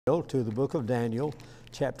To the book of Daniel,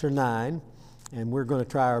 chapter 9, and we're going to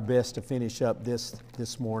try our best to finish up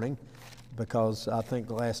this morning because I think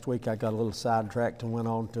last week I got a little sidetracked and went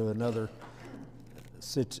on to another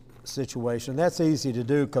situation. That's easy to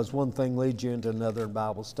do because one thing leads you into another in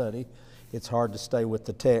Bible study. It's hard to stay with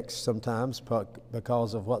the text sometimes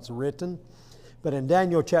because of what's written. But in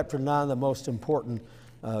Daniel chapter 9, the most important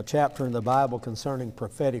chapter in the Bible concerning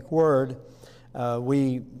prophetic word,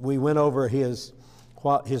 we went over his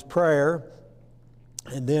prayer,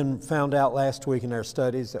 and then found out last week in our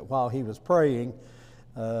studies that while he was praying,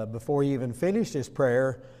 before he even finished his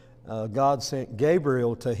prayer, God sent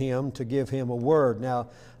Gabriel to him to give him a word. Now,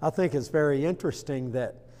 I think it's very interesting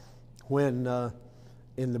that when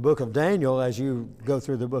in the book of Daniel, as you go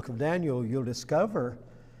through the book of Daniel, you'll discover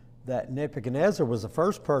that Nebuchadnezzar was the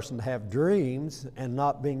first person to have dreams and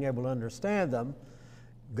not being able to understand them.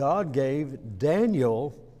 God gave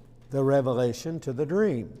Daniel the revelation to the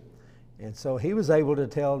dream. And so he was able to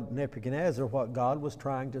tell Nebuchadnezzar what God was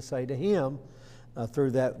trying to say to him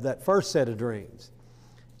through that first set of dreams.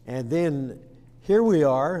 And then here we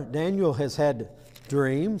are, Daniel has had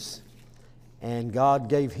dreams, and God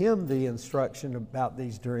gave him the instruction about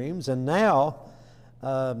these dreams. And now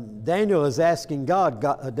Daniel is asking God.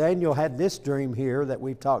 Daniel had this dream here that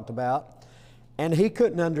we've talked about, and he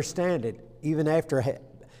couldn't understand it even after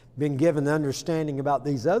been given the understanding about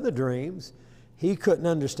these other dreams. He couldn't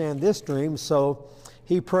understand this dream, so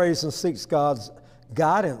he prays and seeks God's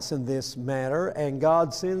guidance in this matter, and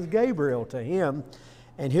God sends Gabriel to him.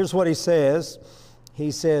 And here's what he says.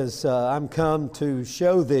 He says, I'm come to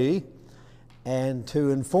show thee and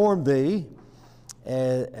to inform thee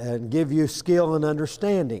and give you skill and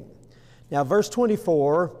understanding. Now, verse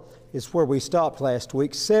 24 is where we stopped last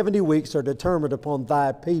week. 70 weeks are determined upon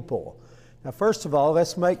thy people. Now, first of all,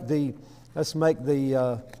 let's make the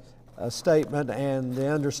statement and the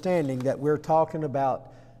understanding that we're talking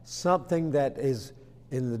about something that is,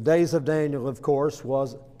 in the days of Daniel, of course,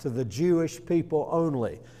 was to the Jewish people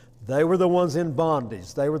only. They were the ones in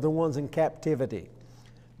bondage. They were the ones in captivity.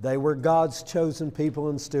 They were God's chosen people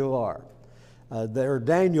and still are. They're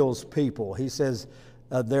Daniel's people. He says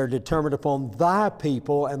they're determined upon thy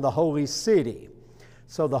people and the holy city.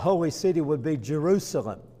 So the holy city would be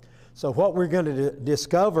Jerusalem. So what we're going to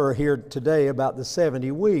discover here today about the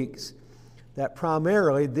 70 weeks, that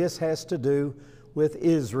primarily this has to do with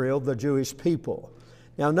Israel, the Jewish people.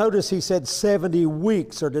 Now notice he said 70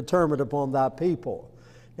 weeks are determined upon thy people.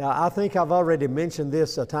 Now I think I've already mentioned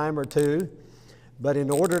this a time or two, but in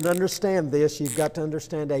order to understand this, you've got to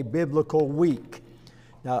understand a biblical week.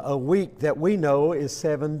 Now a week that we know is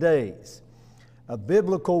 7 days. A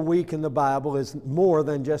biblical week in the Bible is more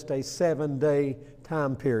than just a 7-day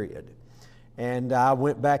time period. And I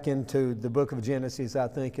went back into the book of Genesis, I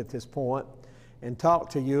think, at this point, and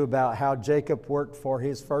talked to you about how Jacob worked for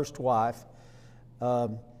his first wife.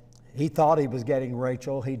 He thought he was getting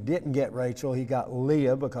Rachel. He didn't get Rachel. He got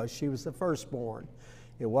Leah because she was the firstborn.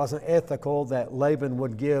 It wasn't ethical that Laban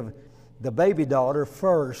would give the baby daughter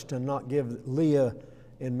first and not give Leah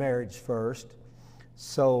in marriage first.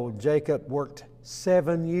 So Jacob worked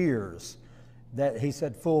 7 years that he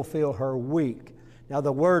said fulfill her week. Now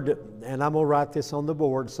the word, and I'm going to write this on the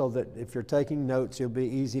board so that if you're taking notes, it'll be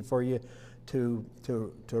easy for you to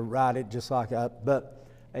write it just like that. But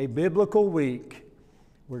a biblical week,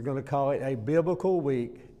 we're going to call it a biblical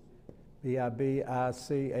week,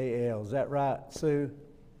 B-I-B-I-C-A-L. Is that right, Sue?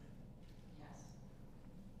 Yes.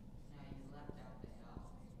 Now you left out the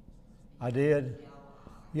L. I did?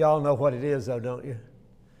 Y'all know what it is though, don't you?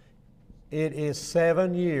 It is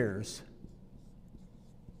 7 years.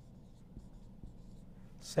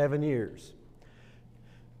 7 years.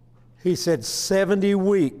 He said 70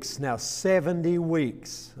 weeks. Now 70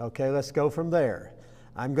 weeks. Okay, let's go from there.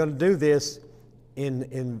 I'm going to do this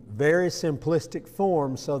in very simplistic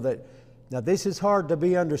form so that, now this is hard to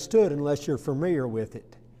be understood unless you're familiar with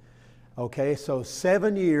it. Okay, so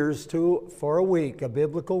 7 years for a week, a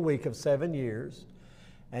biblical week of 7 years.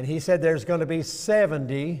 And he said there's going to be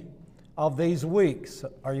 70 of these weeks.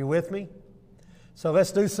 Are you with me? So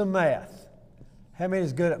let's do some math. How many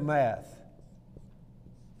is good at math?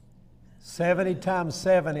 70 times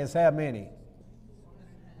 7 is how many?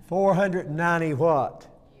 490 what?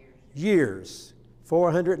 Years.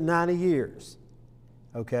 490 years.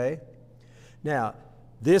 Okay? Now,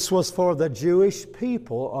 this was for the Jewish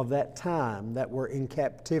people of that time that were in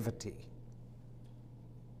captivity.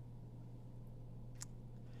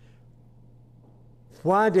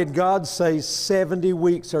 Why did God say 70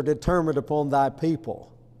 weeks are determined upon thy people?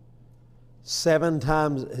 7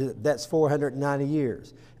 times, that's 490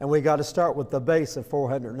 years. And we got to start with the base of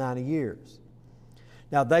 490 years.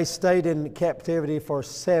 Now, they stayed in captivity for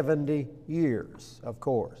 70 years, of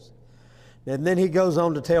course. And then he goes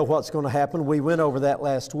on to tell what's going to happen. We went over that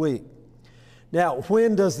last week. Now,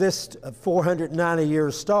 when does this 490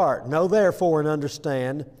 years start? Know therefore and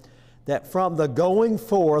understand that from the going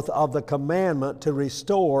forth of the commandment to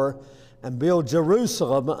restore and build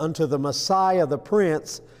Jerusalem unto the Messiah the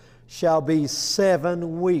Prince shall be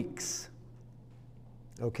 7 weeks.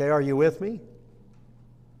 Okay, are you with me?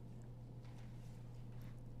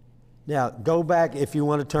 Now, go back, if you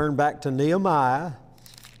want to turn back to Nehemiah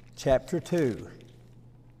chapter 2.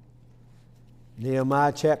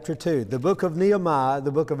 Nehemiah chapter 2. The book of Nehemiah,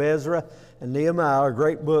 the book of Ezra and Nehemiah are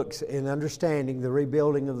great books in understanding the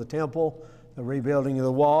rebuilding of the temple, the rebuilding of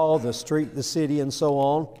the wall, the street, the city, and so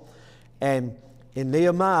on. And in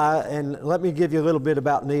Nehemiah, and let me give you a little bit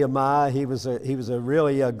about Nehemiah. He was a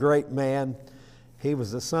really great man. He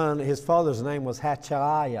was the son, his father's name was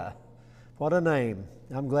Hachaliah. What a name.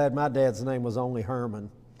 I'm glad my dad's name was only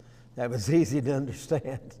Herman. That was easy to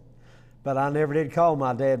understand. But I never did call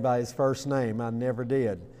my dad by his first name. I never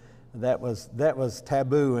did. That was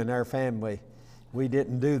taboo in our family. We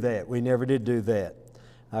didn't do that. We never did do that.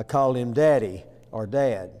 I called him Daddy or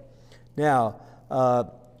Dad. Now,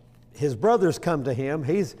 his brothers come to him.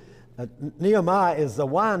 Nehemiah is the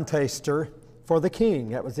wine taster for the king.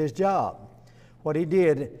 That was his job. What he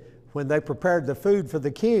did, when they prepared the food for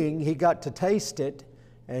the king, he got to taste it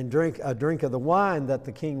and drink a drink of the wine that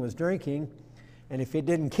the king was drinking. And if it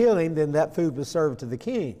didn't kill him, then that food was served to the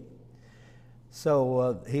king.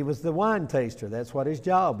 So he was the wine taster. That's what his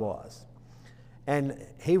job was. And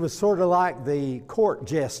he was sort of like the court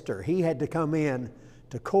jester. He had to come in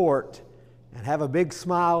to court and have a big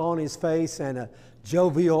smile on his face and a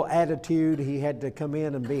jovial attitude. He had to come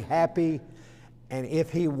in and be happy. And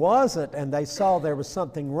if he wasn't, and they saw there was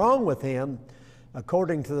something wrong with him,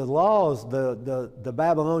 according to the laws, the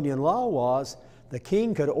Babylonian law was, the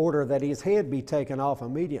king could order that his head be taken off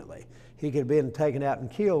immediately. He could have been taken out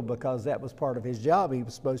and killed because that was part of his job he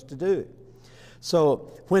was supposed to do.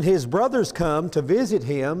 So when his brothers come to visit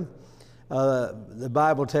him, the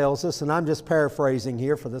Bible tells us, and I'm just paraphrasing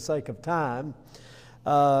here for the sake of time,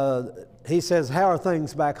 he says, how are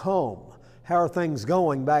things back home? How are things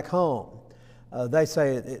going back home? They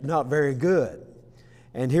say, not very good.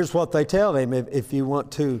 And here's what they tell him. If you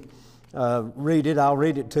want to read it, I'll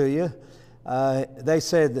read it to you. They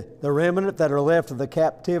said, the remnant that are left of the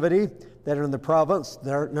captivity that are in the province,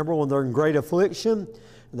 number one, they're in great affliction,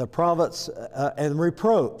 the province and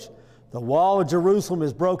reproach. The wall of Jerusalem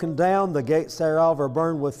is broken down, the gates thereof are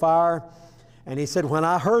burned with fire. And he said, when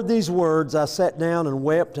I heard these words, I sat down and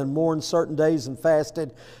wept and mourned certain days and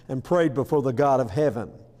fasted and prayed before the God of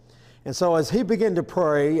heaven. And so as he began to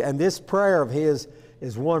pray, and this prayer of his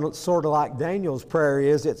is one sort of like Daniel's prayer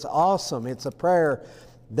is, it's awesome. It's a prayer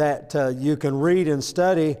that you can read and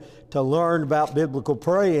study to learn about biblical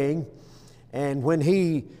praying. And when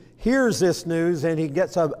he hears this news and he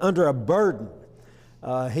gets under a burden,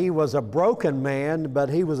 he was a broken man, but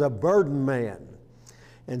he was a burdened man.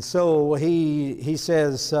 And so he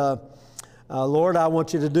says, Lord, I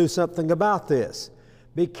want you to do something about this.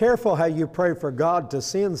 Be careful how you pray for God to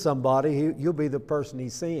send somebody. You'll be the person he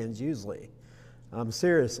sends usually. I'm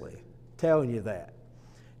seriously telling you that.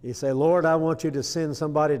 You say, Lord, I want you to send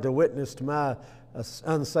somebody to witness to my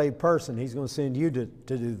unsaved person. He's going to send you to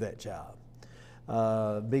do that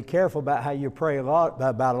job. Be careful about how you pray about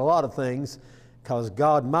a lot of things, because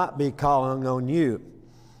God might be calling on you.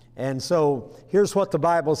 And so here's what the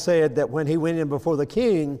Bible said, that when he went in before the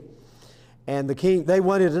king, and the king, they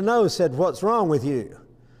wanted to know, said, what's wrong with you?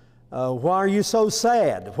 Why are you so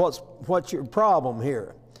sad? What's your problem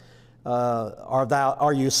here?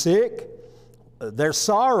 Are you sick? There's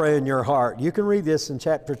sorrow in your heart. You can read this in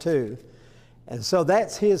chapter 2. And so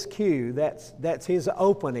that's his cue. That's his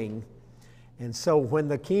opening. And so when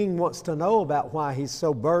the king wants to know about why he's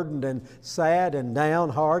so burdened and sad and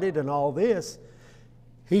downhearted and all this,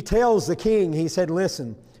 he tells the king, he said,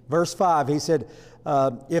 listen, verse 5, he said,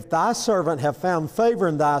 if thy servant have found favor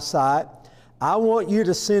in thy sight, I want you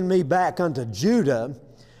to send me back unto Judah,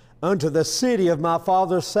 unto the city of my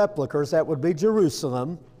father's sepulchres, that would be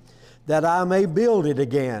Jerusalem, that I may build it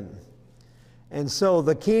again. And so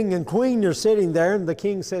the king and queen are sitting there, and the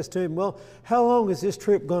king says to him, well, how long is this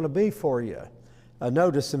trip going to be for you?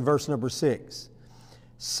 Notice in verse number 6.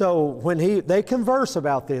 So when they converse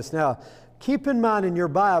about this. Now, keep in mind in your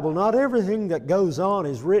Bible, not everything that goes on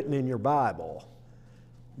is written in your Bible.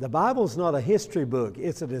 The Bible's not a history book.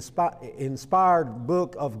 It's an inspired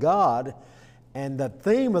book of God. And the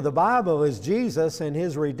theme of the Bible is Jesus and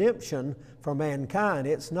His redemption for mankind.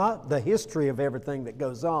 It's not the history of everything that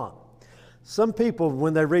goes on. Some people,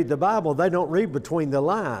 when they read the Bible, they don't read between the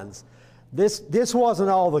lines. This wasn't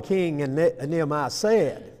all the king and Nehemiah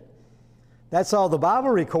said. That's all the Bible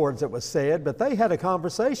records that was said, but they had a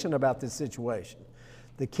conversation about this situation.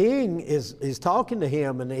 The king is talking to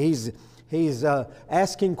him, and he's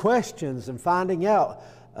asking questions and finding out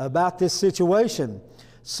about this situation.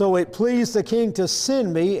 So it pleased the king to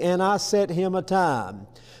send me, and I set him a time.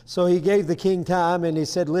 So he gave the king time, and he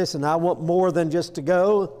said, listen, I want more than just to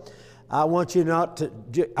go. I want you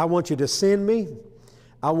to send me.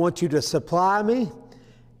 I want you to supply me.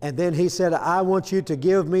 And then he said, I want you to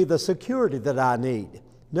give me the security that I need.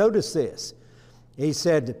 Notice this. He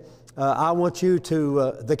said, I want you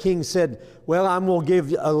to, the king said, well, I'm going to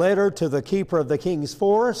give a letter to the keeper of the king's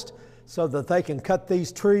forest so that they can cut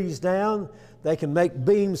these trees down. They can make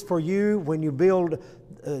beams for you when you build,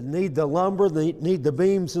 need the lumber, need the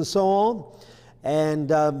beams and so on. And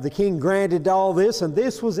the king granted all this, and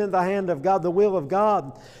this was in the hand of God, the will of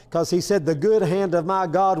God, because he said, the good hand of my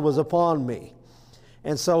God was upon me.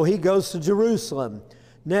 And so he goes to Jerusalem.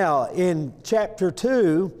 Now, in chapter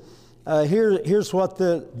 2, here's what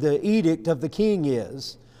the edict of the king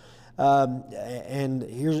is. And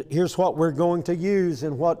here's what we're going to use,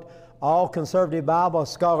 and what all conservative Bible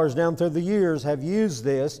scholars down through the years have used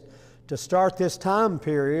this to start this time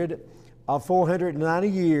period of 490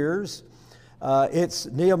 years. It's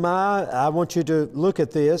Nehemiah. I want you to look at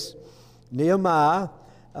this. Nehemiah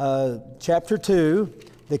chapter 2.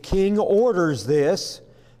 The king orders this,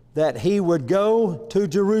 that he would go to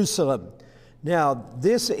Jerusalem. Now,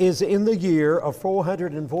 this is in the year of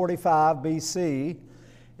 445 BC,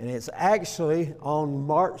 and it's actually on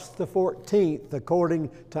March the 14th, according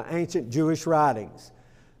to ancient Jewish writings.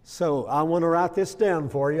 So I want to write this down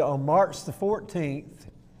for you. On March the 14th,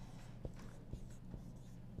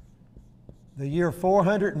 the year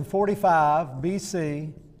 445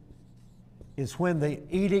 BC is when the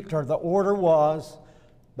edict or the order was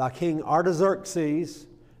by King Artaxerxes,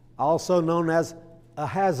 also known as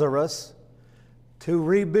Ahasuerus, to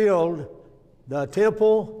rebuild the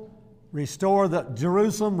temple, restore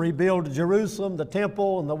Jerusalem, rebuild Jerusalem, the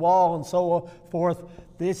temple and the wall and so forth.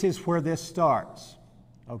 This is where this starts.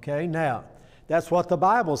 Okay, now, that's what the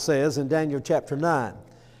Bible says in Daniel chapter 9.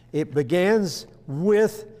 It begins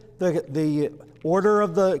with the order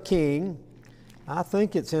of the king. I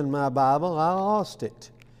think it's in my Bible. I lost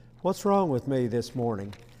it. What's wrong with me this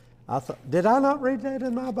morning? Did I not read that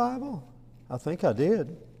in my Bible? I think I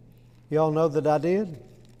did. You all know that I did?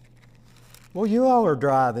 Well, you all are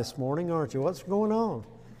dry this morning, aren't you? What's going on?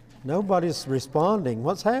 Nobody's responding.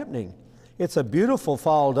 What's happening? It's a beautiful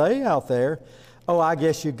fall day out there. Oh, I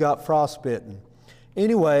guess you got frostbitten.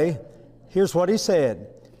 Anyway, here's what he said.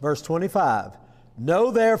 Verse 25.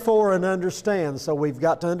 Know therefore and understand, so we've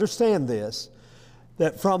got to understand this,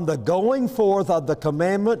 that from the going forth of the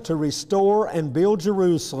commandment to restore and build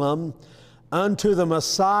Jerusalem unto the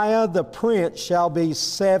Messiah the Prince shall be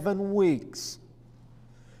 7 weeks.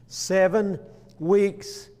 7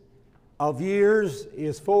 weeks of years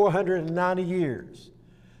is 490 years.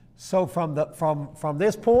 So from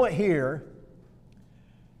this point here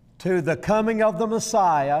to the coming of the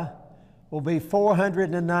Messiah will be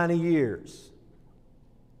 490 years.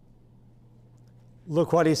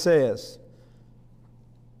 Look what he says.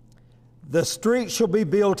 The street shall be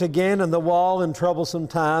built again, and the wall in troublesome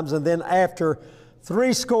times, and then after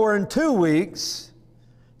 62 weeks,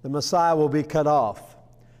 the Messiah will be cut off.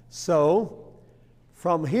 So,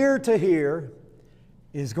 from here to here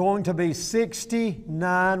is going to be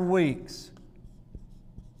 69 weeks.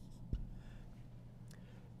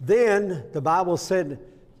 Then, the Bible said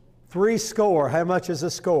 60. How much is a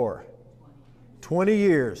score? 20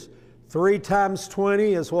 years. 3 times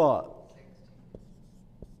 20 is what?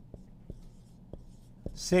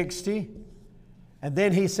 60. And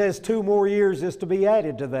then he says 2 more years is to be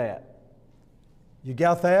added to that. You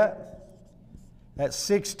got that? That's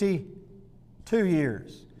 62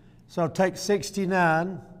 years. So take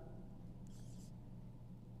 69.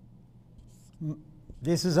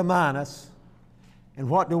 This is a minus. And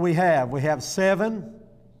what do we have? We have 7.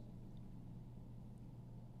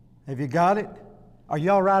 Have you got it? Are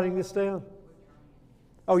y'all writing this down?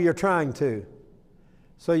 Oh, you're trying to.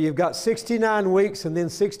 So you've got 69 weeks and then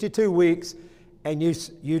 62 weeks, and you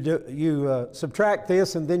subtract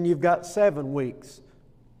this, and then you've got 7 weeks,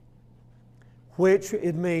 which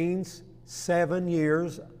it means 7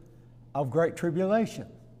 years of Great Tribulation.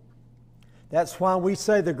 That's why we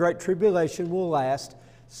say the Great Tribulation will last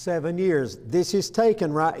 7 years. This is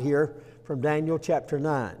taken right here from Daniel chapter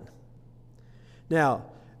 9. Now,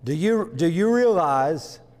 do you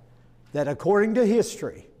realize that according to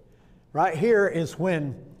history, right here is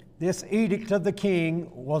when this edict of the king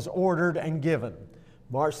was ordered and given.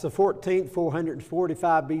 March the 14th,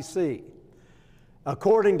 445 BC.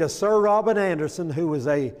 According to Sir Robert Anderson, who was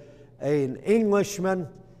an Englishman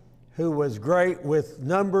who was great with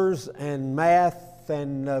numbers and math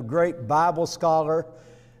and a great Bible scholar.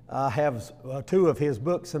 I have two of his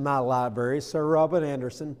books in my library, Sir Robert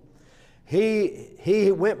Anderson.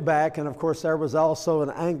 He went back, and of course there was also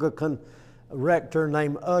an Anglican rector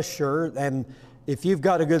named Ussher, and if you've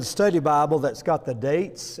got a good study Bible that's got the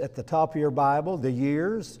dates at the top of your Bible, the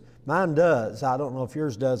years, mine does. I don't know if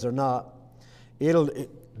yours does or not.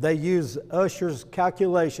 They use Ussher's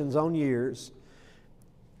calculations on years.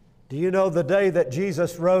 Do you know the day that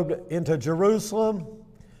Jesus rode into Jerusalem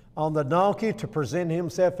on the donkey to present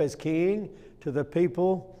himself as king to the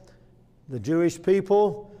people, the Jewish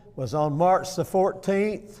people, was on March the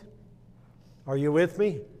 14th? Are you with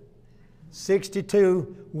me?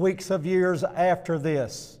 62 weeks of years after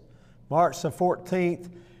this, March the 14th,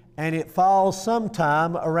 and it falls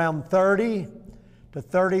sometime around 30 to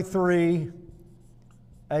 33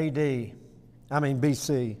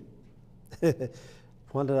 BC.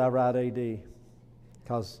 When did I write AD?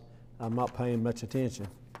 Because I'm not paying much attention.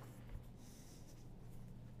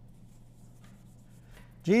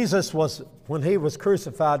 Jesus was, when he was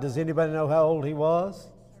crucified, does anybody know how old he was?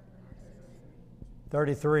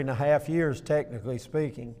 33 and a half years, technically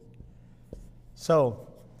speaking. So,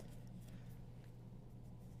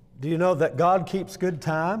 do you know that God keeps good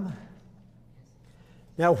time?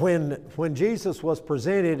 Now, when Jesus was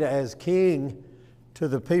presented as king to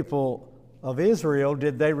the people of Israel,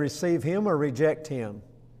 did they receive him or reject him?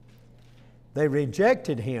 They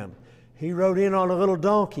rejected him. He rode in on a little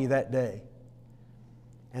donkey that day,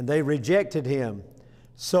 and they rejected him.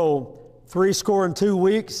 So 62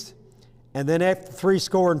 weeks, and then after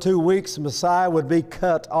 62 weeks, the Messiah would be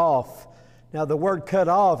cut off. Now the word cut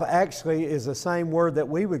off actually is the same word that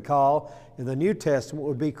we would call in the New Testament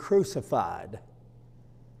would be crucified.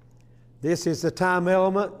 This is the time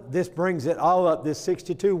element. This brings it all up, this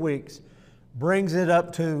 62 weeks, brings it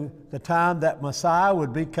up to the time that Messiah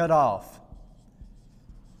would be cut off.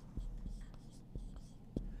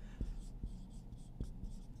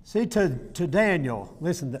 See, to Daniel,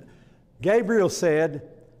 listen, Gabriel said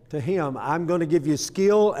to him, I'm going to give you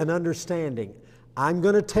skill and understanding. I'm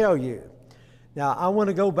going to tell you. Now, I want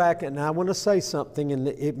to go back and I want to say something, and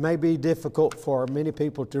it may be difficult for many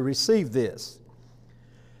people to receive this.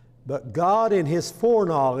 But God in His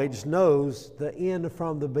foreknowledge knows the end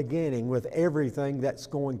from the beginning with everything that's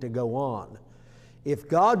going to go on. If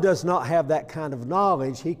God does not have that kind of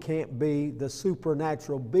knowledge, He can't be the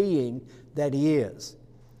supernatural being that He is.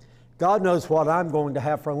 God knows what I'm going to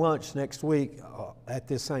have for lunch next week at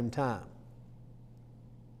this same time.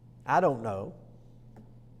 I don't know.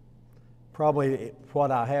 Probably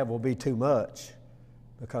what I have will be too much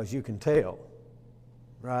because you can tell,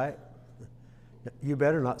 right? You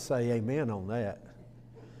better not say amen on that.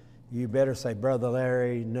 You better say, Brother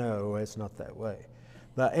Larry, no, it's not that way.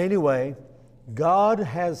 But anyway, God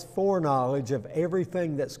has foreknowledge of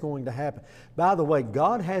everything that's going to happen. By the way,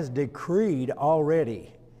 God has decreed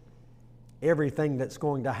already everything that's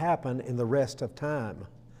going to happen in the rest of time.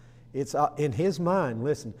 It's in His mind.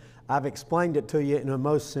 Listen, I've explained it to you in a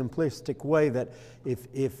most simplistic way that if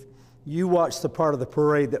you watch the part of the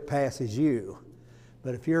parade that passes you,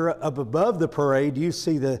 but if you're up above the parade, you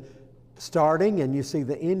see the starting and you see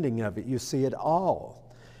the ending of it. You see it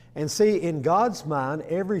all. And see, in God's mind,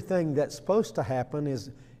 everything that's supposed to happen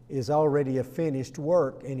is already a finished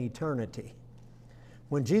work in eternity.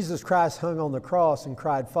 When Jesus Christ hung on the cross and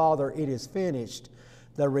cried, Father, it is finished,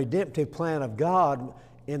 the redemptive plan of God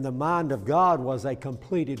in the mind of God was a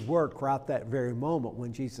completed work right that very moment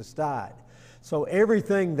when Jesus died. So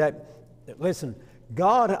everything that, listen,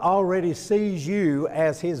 God already sees you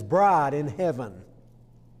as His bride in heaven.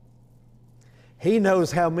 He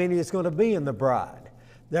knows how many is going to be in the bride.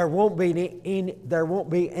 There won't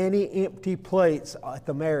be any empty plates at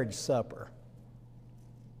the marriage supper.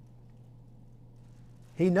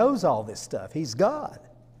 He knows all this stuff. He's God.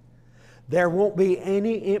 There won't be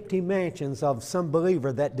any empty mansions of some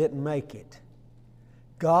believer that didn't make it.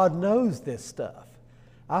 God knows this stuff.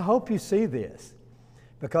 I hope you see this.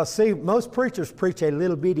 Because, see, most preachers preach a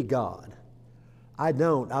little bitty God. I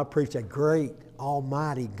don't. I preach a great,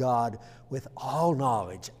 almighty God with all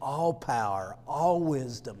knowledge, all power, all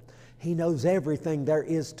wisdom. He knows everything there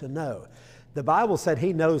is to know. The Bible said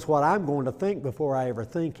He knows what I'm going to think before I ever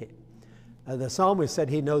think it. The psalmist said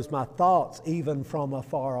He knows my thoughts even from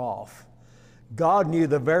afar off. God knew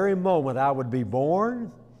the very moment I would be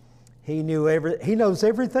born. He knows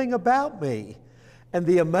everything about me. And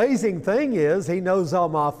the amazing thing is, He knows all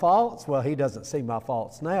my faults. Well, He doesn't see my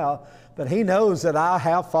faults now, but He knows that I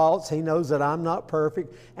have faults. He knows that I'm not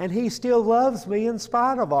perfect, and He still loves me in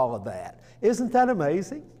spite of all of that. Isn't that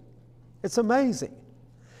amazing? It's amazing.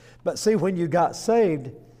 But see, when you got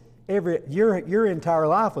saved, your entire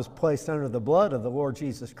life was placed under the blood of the Lord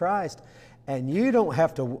Jesus Christ. And you don't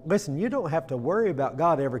have to, listen, you don't have to worry about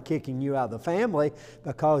God ever kicking you out of the family,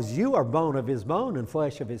 because you are bone of His bone and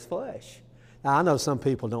flesh of His flesh. Now, I know some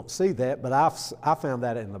people don't see that, but I found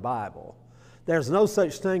that in the Bible. There's no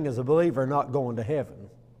such thing as a believer not going to heaven.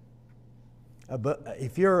 But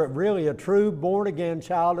if you're really a true born-again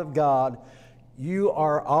child of God, you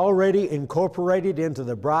are already incorporated into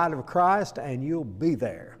the bride of Christ, and you'll be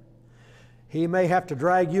there. He may have to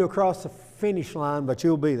drag you across the finish line, but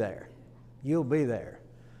you'll be there. You'll be there.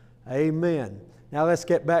 Amen. Now let's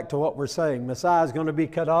get back to what we're saying. Messiah is going to be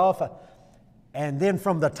cut off. And then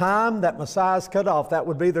from the time that Messiah is cut off, that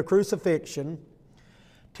would be the crucifixion,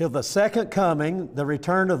 till the second coming, the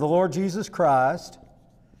return of the Lord Jesus Christ.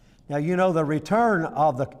 Now you know the return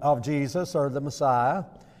of Jesus, or the Messiah,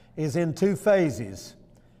 is in two phases.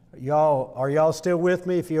 Are y'all still with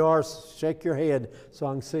me? If you are, shake your head so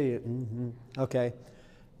I can see it. Okay.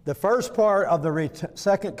 The first part of the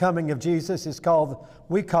second coming of Jesus is called,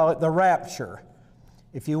 we call it the rapture.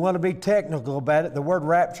 If you want to be technical about it, the word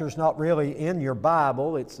rapture is not really in your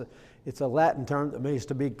Bible. It's a Latin term that means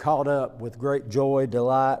to be caught up with great joy,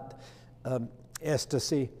 delight,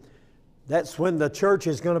 ecstasy. That's when the church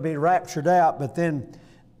is going to be raptured out. But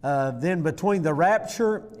then between the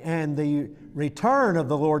rapture and the return of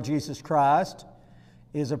the Lord Jesus Christ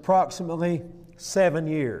is approximately 7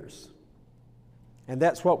 years. And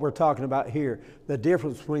that's what we're talking about here. The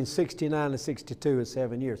difference between 69 and 62 is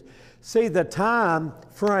 7 years. See, the time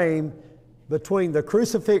frame between the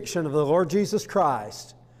crucifixion of the Lord Jesus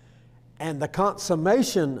Christ and the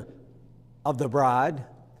consummation of the bride,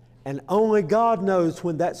 and only God knows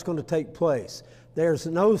when that's going to take place. There's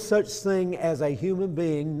no such thing as a human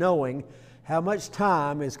being knowing how much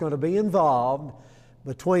time is going to be involved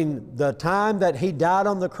between the time that He died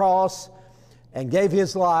on the cross and gave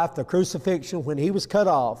His life, the crucifixion, when He was cut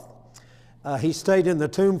off. He stayed in the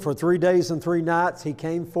tomb for 3 days and 3 nights. He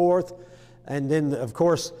came forth, and then, of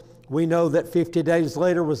course, we know that 50 days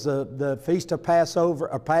later was the Feast of Passover,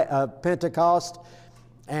 Pentecost,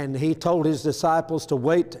 and He told His disciples to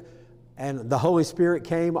wait, and the Holy Spirit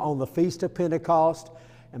came on the Feast of Pentecost.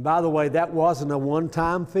 And by the way, that wasn't a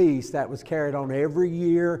one-time feast. That was carried on every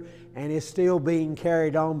year, and is still being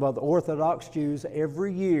carried on by the Orthodox Jews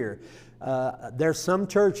every year. There's some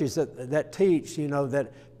churches that teach,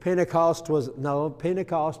 that Pentecost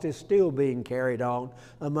is still being carried on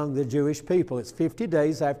among the Jewish people. It's 50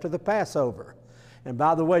 days after the Passover. And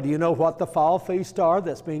by the way, do you know what the fall feasts are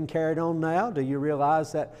that's being carried on now? Do you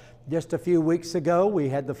realize that just a few weeks ago we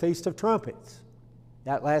had the Feast of Trumpets?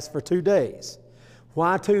 That lasts for 2 days.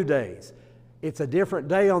 Why 2 days? It's a different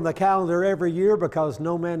day on the calendar every year, because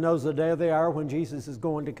no man knows the day or the hour when Jesus is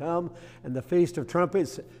going to come. And the Feast of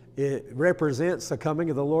Trumpets, it represents the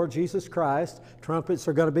coming of the Lord Jesus Christ. Trumpets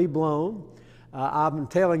are going to be blown. I'm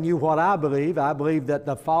telling you what I believe. I believe that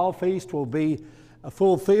the fall feast will be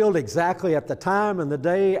fulfilled exactly at the time and the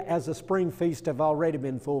day as the spring feast have already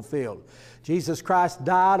been fulfilled. Jesus Christ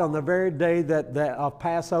died on the very day of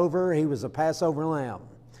Passover. He was a Passover lamb.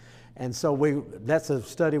 And so that's a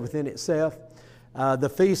study within itself. The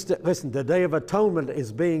feast, listen, the Day of Atonement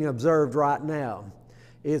is being observed right now.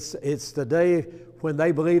 It's the day when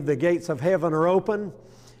they believe the gates of heaven are open,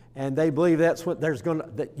 and they believe that's what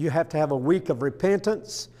that you have to have a week of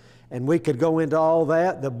repentance, and we could go into all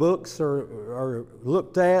that. The books are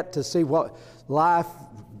looked at to see what life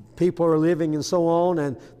people are living and so on,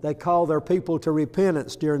 and they call their people to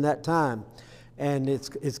repentance during that time. And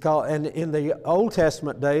it's called, and in the Old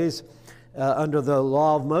Testament days, under the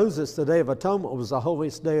law of Moses, the Day of Atonement was the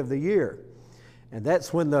holiest day of the year. And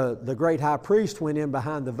that's when the great high priest went in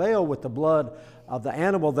behind the veil with the blood of the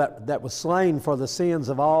animal that was slain for the sins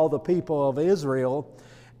of all the people of Israel.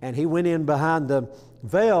 And he went in behind the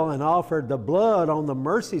veil and offered the blood on the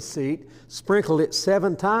mercy seat, sprinkled it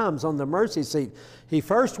 7 times on the mercy seat. He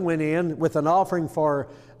first went in with an offering for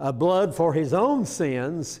blood for his own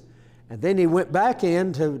sins, and then he went back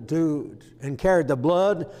in and carried the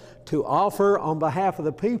blood to offer on behalf of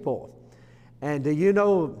the people. And do you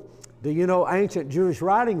know ancient Jewish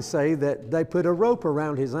writings say that they put a rope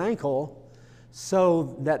around his ankle,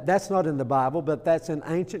 so that's not in the Bible, but that's in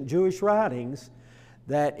ancient Jewish writings,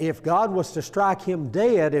 that if God was to strike him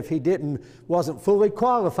dead, if he wasn't fully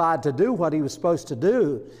qualified to do what he was supposed to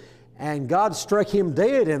do, and God struck him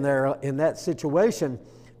dead in that situation,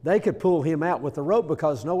 They could pull him out with a rope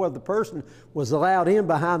because no other person was allowed in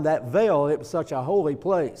behind that veil. It was such a holy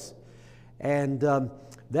place. And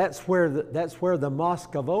that's where the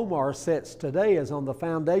Mosque of Omar sits today, is on the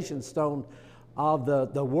foundation stone of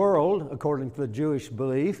the world, according to the Jewish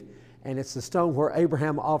belief. And it's the stone where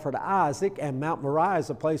Abraham offered Isaac, and Mount Moriah is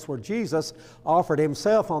the place where Jesus offered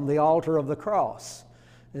himself on the altar of the cross.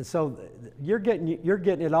 And so you're getting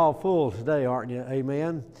it all full today, aren't you?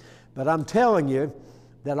 Amen. But I'm telling you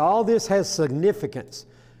that all this has significance.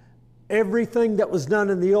 Everything that was done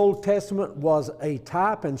in the Old Testament was a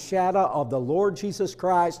type and shadow of the Lord Jesus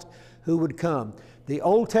Christ who would come. The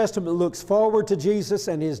Old Testament looks forward to Jesus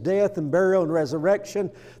and His death and burial and resurrection.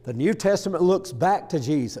 The New Testament looks back to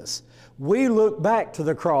Jesus. We look back to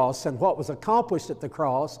the cross and what was accomplished at the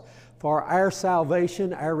cross for our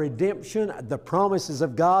salvation, our redemption, the promises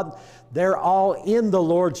of God. They're all in the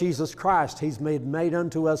Lord Jesus Christ. He's made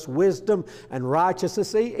unto us wisdom and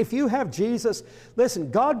righteousness. See, if you have Jesus,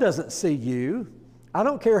 listen, God doesn't see you. I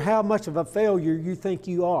don't care how much of a failure you think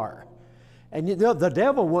you are. And the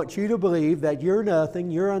devil wants you to believe that you're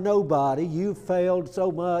nothing, you're a nobody, you've failed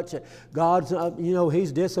so much. God's,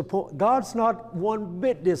 He's disappointed. God's not one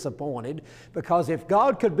bit disappointed, because if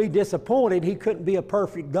God could be disappointed, He couldn't be a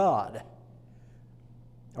perfect God.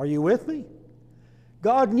 Are you with me?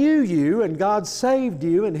 God knew you, and God saved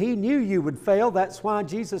you, and He knew you would fail. That's why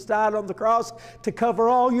Jesus died on the cross, to cover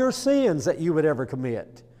all your sins that you would ever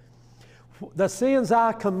commit. The sins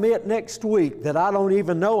I commit next week that I don't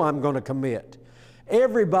even know I'm going to commit.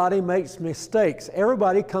 Everybody makes mistakes.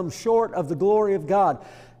 Everybody comes short of the glory of God.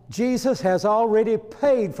 Jesus has already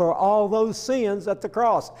paid for all those sins at the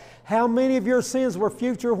cross. How many of your sins were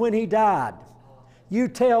future when He died? You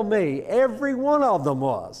tell me. Every one of them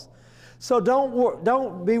was. So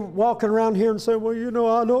don't be walking around here and saying, well,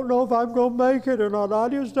 I don't know if I'm going to make it or not. I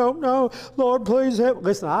just don't know. Lord, please help.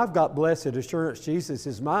 Listen, I've got blessed assurance Jesus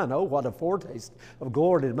is mine. Oh, what a foretaste of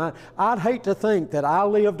glory is mine. I'd hate to think that I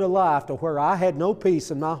lived a life to where I had no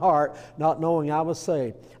peace in my heart, not knowing I was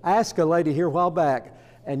saved. I asked a lady here a while back,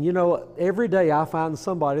 and every day I find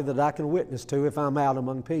somebody that I can witness to if I'm out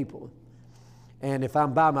among people. And if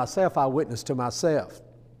I'm by myself, I witness to myself.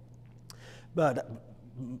 But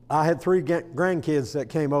I had 3 grandkids that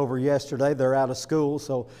came over yesterday. They're out of school,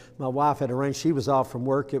 so my wife had arranged. She was off from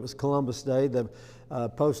work. It was Columbus Day. The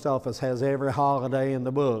post office has every holiday in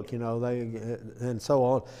the book, and so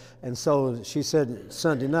on. And so she said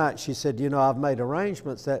Sunday night, she said, I've made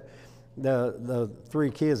arrangements that the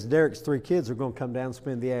 3 kids, Derek's 3 kids, are going to come down and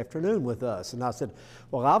spend the afternoon with us. And I said,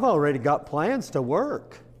 well, I've already got plans to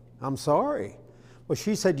work. I'm sorry. Well,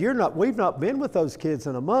 she said, we've not been with those kids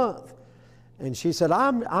in a month. And she said,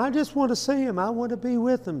 I just want to see him. I want to be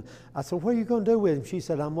with him. I said, what are you going to do with him? She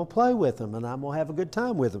said, I'm going to play with him, and I'm going to have a good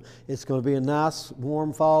time with him. It's going to be a nice,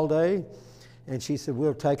 warm fall day. And she said,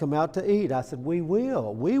 we'll take him out to eat. I said, we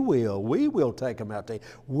will take him out to eat.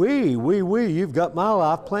 We, you've got my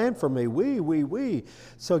life planned for me. We.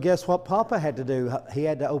 So guess what Papa had to do? He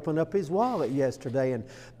had to open up his wallet yesterday and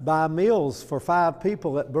buy meals for 5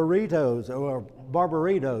 people at Burritos or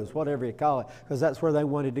Barbaritos, whatever you call it, because that's where they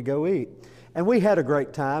wanted to go eat. And we had a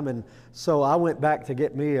great time, and so I went back to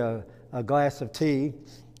get me a glass of tea,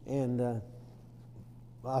 and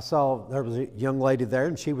I saw there was a young lady there,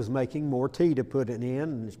 and she was making more tea to put it in,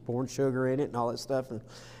 and pouring sugar in it and all that stuff.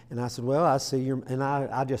 And I said, well, I see you're, and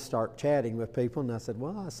I just start chatting with people, and I said,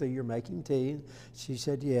 well, I see you're making tea. And she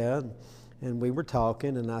said, yeah. And we were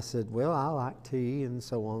talking, and I said, well, I like tea, and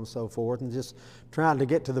so on and so forth, and just trying to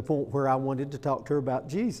get to the point where I wanted to talk to her about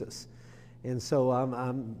Jesus. And so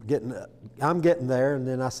I'm getting there, and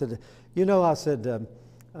then I said,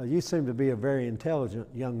 you seem to be a very intelligent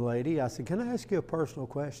young lady. I said, can I ask you a personal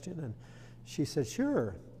question? And she said,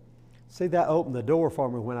 sure. See, that opened the door for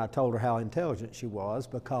me when I told her how intelligent she was,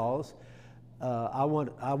 because I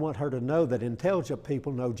want her to know that intelligent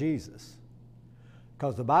people know Jesus.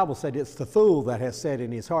 Because the Bible said it's the fool that has said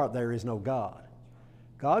in his heart there is no God.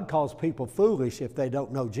 God calls people foolish if they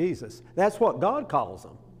don't know Jesus. That's what God calls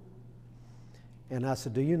them. And I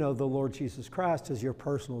said, do you know the Lord Jesus Christ is your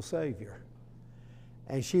personal Savior?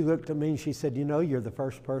 And she looked at me and she said, you're the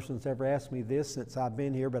first person that's ever asked me this since I've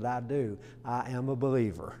been here, but I do. I am a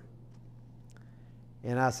believer.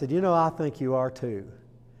 And I said, I think you are too.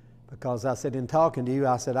 Because I said, in talking to you,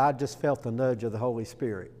 I said, I just felt the nudge of the Holy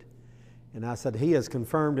Spirit. And I said, He has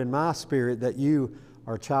confirmed in my spirit that you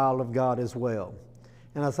are a child of God as well.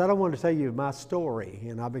 And I said, I want to tell you my story.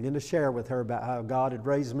 And I began to share with her about how God had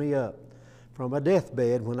raised me up from a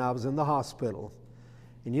deathbed when I was in the hospital.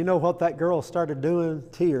 And you know what that girl started doing?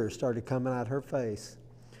 Tears started coming out her face.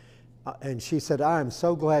 And she said, I am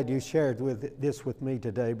so glad you shared this with me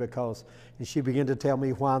today because, and she began to tell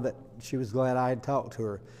me why that she was glad I had talked to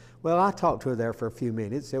her. Well, I talked to her there for a few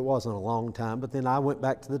minutes. It wasn't a long time, but then I went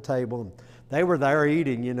back to the table and they were there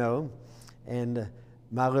eating, you know. And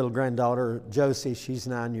my little granddaughter, Josie, she's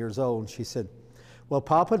 9 years old, and she said, well,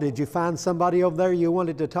 Papa, did you find somebody over there you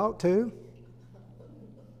wanted to talk to?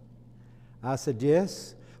 I said,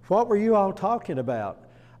 yes. What were you all talking about?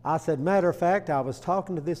 I said, matter of fact, I was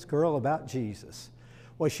talking to this girl about Jesus.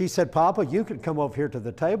 Well, she said, Papa, you could come over here to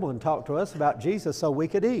the table and talk to us about Jesus so we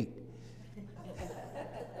could eat.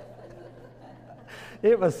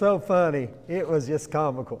 It was so funny. It was just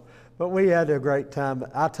comical. But we had a great time.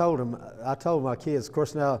 I told my kids, of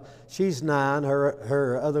course, now she's 9,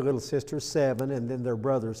 her other little sister's 7, and then their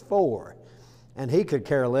brother's 4. And he could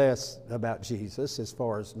care less about Jesus as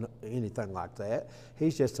far as anything like that.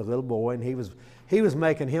 He's just a little boy, and he was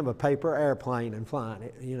making him a paper airplane and flying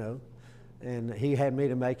it, you know. And he had me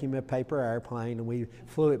to make him a paper airplane, and we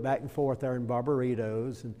flew it back and forth there in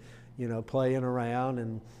Barbaritos and, you know, playing around.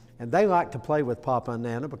 And they like to play with Papa and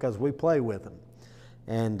Nana because we play with them.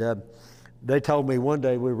 And they told me one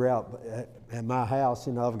day we were out at my house,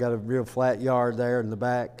 you know, I've got a real flat yard there in the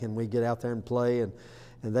back, and we get out there and play. And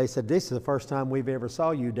they said, this is the first time we've ever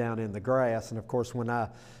saw you down in the grass. And of course, when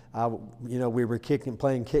you know, we were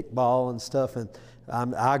playing kickball and stuff, and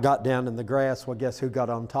I got down in the grass. Well, guess who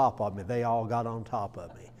got on top of me? They all got on top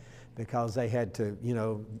of me because they had to, you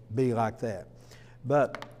know, be like that.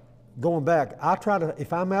 But going back,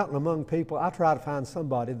 if I'm out and among people, I try to find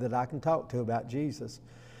somebody that I can talk to about Jesus.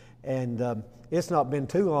 And it's not been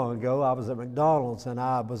too long ago, I was at McDonald's and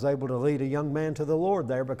I was able to lead a young man to the Lord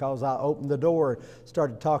there because I opened the door,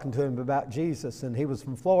 started talking to him about Jesus, and he was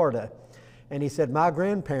from Florida. And he said, my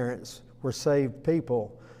grandparents were saved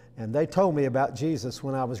people, and they told me about Jesus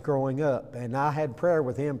when I was growing up. And I had prayer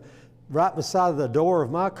with him right beside the door of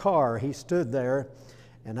my car. He stood there,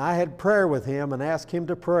 and I had prayer with him and asked him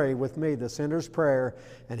to pray with me, the sinner's prayer,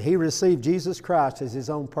 and he received Jesus Christ as his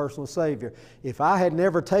own personal Savior. If I had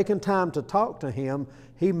never taken time to talk to him,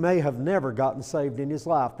 he may have never gotten saved in his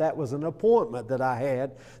life. That was an appointment that I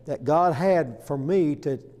had, that God had for me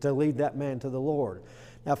to lead that man to the Lord.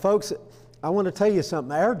 Now, folks, I want to tell you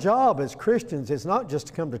something. Our job as Christians is not just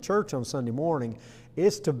to come to church on Sunday morning.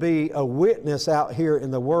 It's to be a witness out here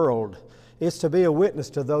in the world. It's to be a witness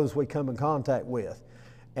to those we come in contact with.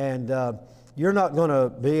 And you're not going to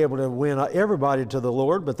be able to win everybody to the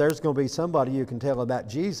Lord, but there's going to be somebody you can tell about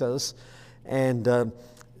Jesus. And,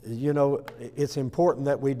 you know, it's important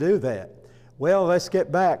that we do that. Well, let's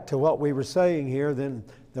get back to what we were saying here. Then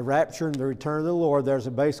the rapture and the return of the Lord, there's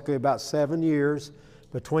basically about 7 years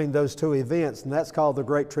between those two events, and that's called the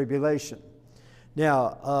Great Tribulation.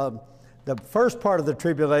 Now, the first part of the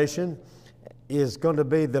tribulation is going to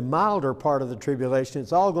be the milder part of the tribulation.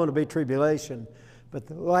 It's all going to be tribulation. But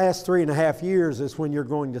the last 3.5 years is when you're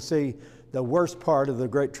going to see the worst part of the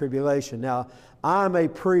Great Tribulation. Now, I'm a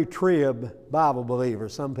pre-trib Bible believer.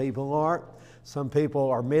 Some people aren't. Some people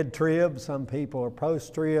are mid-trib. Some people are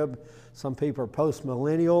post-trib. Some people are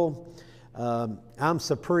post-millennial. I'm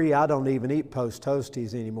so pre, I don't even eat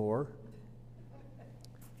post-toasties anymore.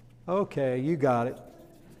 Okay, you got it.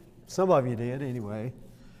 Some of you did anyway.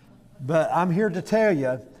 But I'm here to tell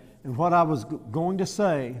you, and what I was going to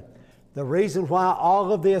say, the reason why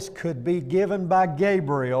all of this could be given by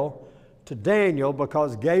Gabriel to Daniel,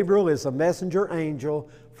 because Gabriel is a messenger angel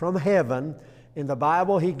from heaven. In the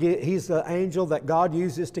Bible, he's the angel that God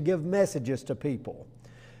uses to give messages to people.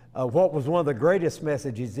 What was one of the greatest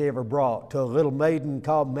messages he ever brought to a little maiden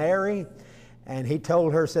called Mary? And he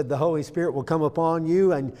told her, said, the Holy Spirit will come upon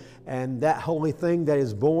you, and that holy thing that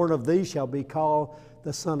is born of thee shall be called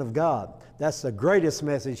the Son of God. That's the greatest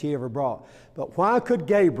message he ever brought. But why could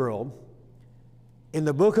Gabriel, in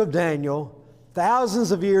the book of Daniel,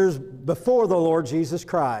 thousands of years before the Lord Jesus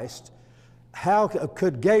Christ, how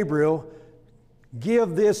could Gabriel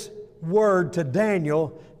give this word to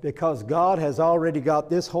Daniel? Because God has already got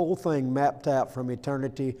this whole thing mapped out from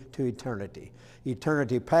eternity to eternity.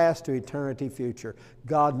 Eternity past to eternity future.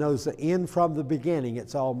 God knows the end from the beginning.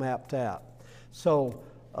 It's all mapped out. So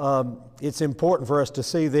it's important for us to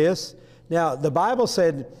see this. Now, the Bible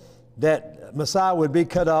said that Messiah would be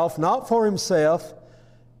cut off, not for himself,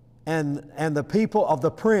 and the people of the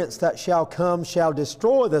prince that shall come shall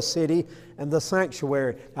destroy the city and the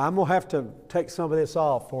sanctuary. Now, I'm going to have to take some of this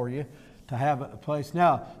off for you to have a place.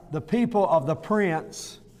 Now, the people of the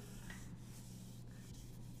prince,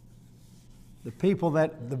 the people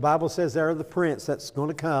that the Bible says they're the prince that's going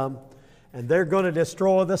to come, and they're going to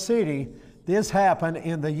destroy the city. This happened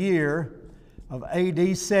in the year of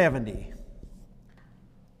AD 70.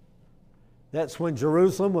 That's when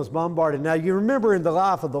Jerusalem was bombarded. Now, you remember in the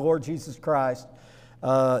life of the Lord Jesus Christ,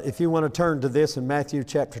 if you want to turn to this in Matthew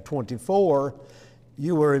chapter 24,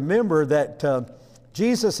 you will remember that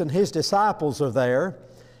Jesus and his disciples are there,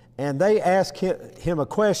 and they ask him a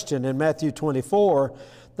question in Matthew 24.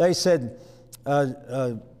 They said,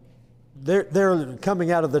 they're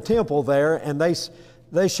coming out of the temple there, and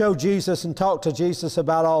they show Jesus and talk to Jesus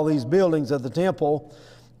about all these buildings of the temple.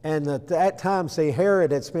 And at that time, see,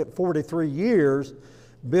 Herod had spent 43 years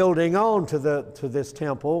building on to this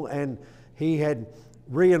temple, and he had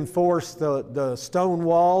reinforced the stone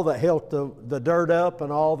wall that held the dirt up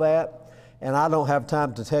and all that. And I don't have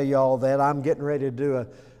time to tell you all that. I'm getting ready to do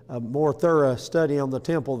a more thorough study on the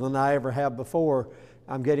temple than I ever have before.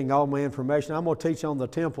 I'm getting all my information. I'm going to teach on the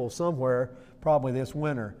temple somewhere, probably this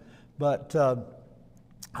winter. But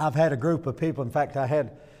I've had a group of people. In fact,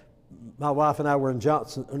 my wife and I were in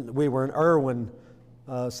Johnson. We were in Irwin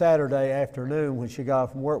Saturday afternoon when she got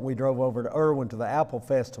off from work. We drove over to Irwin to the Apple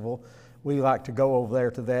Festival. We like to go over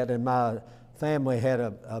there to that, and my family had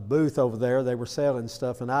a booth over there. They were selling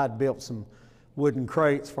stuff, and I'd built some wooden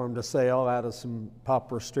crates for them to sell out of some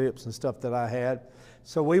poplar strips and stuff that I had.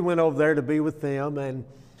 So we went over there to be with them, and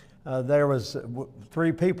there was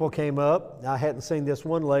 3 people came up. I hadn't seen this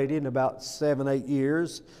one lady in about 7, 8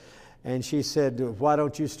 years, and she said, "Why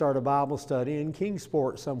don't you start a Bible study in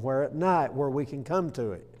Kingsport somewhere at night where we can come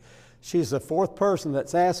to it?" She's the 4th person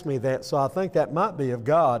that's asked me that, so I think that might be of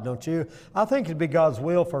God, don't you? I think it'd be God's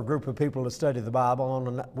will for a group of people to study the Bible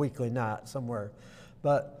on a weekly night somewhere.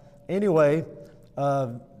 But anyway,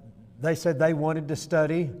 they said they wanted to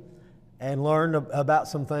study and learn about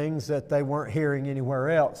some things that they weren't hearing anywhere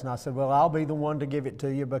else. And I said, well, I'll be the one to give it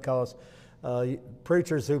to you, because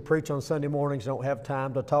preachers who preach on Sunday mornings don't have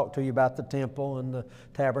time to talk to you about the temple and the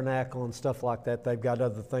tabernacle and stuff like that. They've got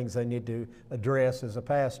other things they need to address as a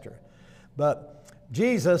pastor. But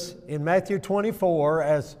Jesus, in Matthew 24,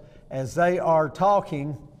 as they are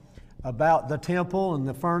talking about the temple and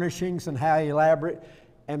the furnishings and how elaborate,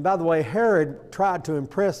 and by the way, Herod tried to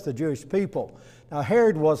impress the Jewish people. Now,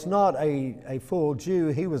 Herod was not a full Jew.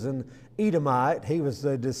 He was an Edomite. He was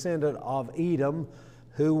the descendant of Edom,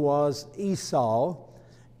 who was Esau.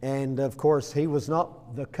 And of course, he was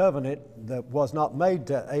not the covenant that was not made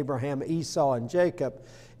to Abraham, Esau, and Jacob.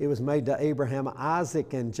 It was made to Abraham,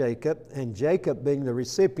 Isaac, and Jacob being the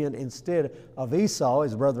recipient instead of Esau,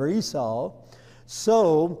 his brother Esau.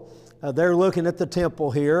 So they're looking at the temple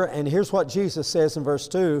here, and here's what Jesus says in verse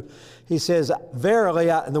 2. He says, "Verily,"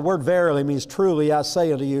 and the word verily means truly, "I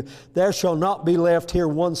say unto you, there shall not be left here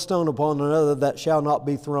one stone upon another that shall not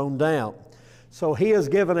be thrown down." So he has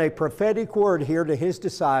given a prophetic word here to his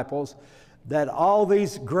disciples that all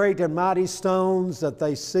these great and mighty stones that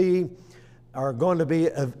they see are going to be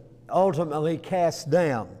ultimately cast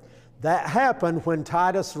down. That happened when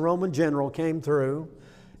Titus, the Roman general, came through.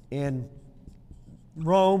 In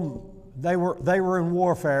Rome, they were in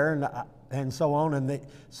warfare and so on. And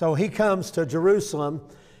so he comes to Jerusalem,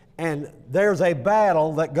 and there's a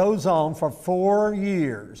battle that goes on for 4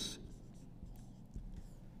 years.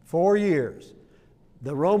 4 years.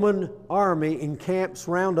 The Roman army encamps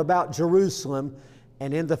round about Jerusalem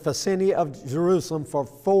and in the vicinity of Jerusalem for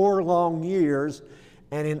 4 long years.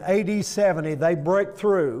 And in AD 70, they break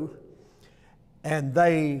through and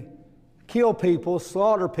they kill people,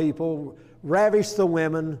 slaughter people, ravish the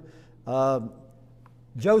women.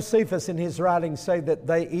 Josephus in his writings say that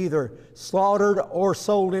they either slaughtered or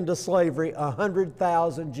sold into slavery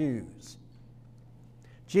 100,000 Jews.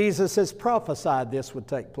 Jesus has prophesied this would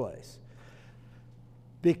take place.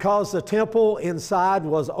 Because the temple inside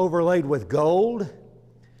was overlaid with gold,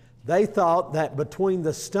 they thought that between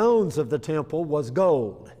the stones of the temple was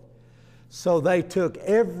gold. So they took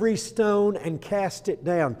every stone and cast it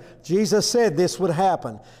down. Jesus said this would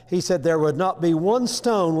happen. He said there would not be one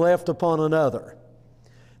stone left upon another.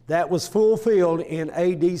 That was fulfilled in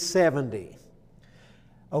AD 70.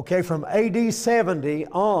 Okay, from AD 70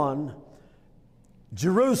 on,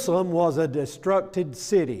 Jerusalem was a destructed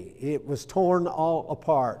city. It was torn all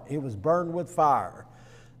apart. It was burned with fire.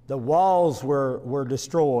 The walls were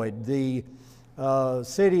destroyed. The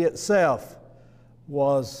city itself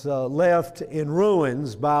was left in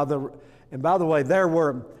ruins and by the way,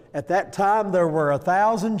 at that time there were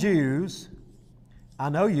 1,000 Jews. I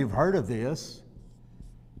know you've heard of this,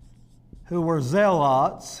 who were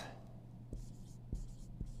zealots.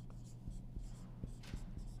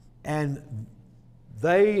 And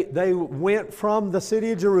they went from the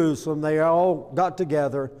city of Jerusalem. They all got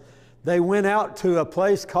together. They went out to a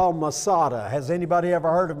place called Masada. Has anybody ever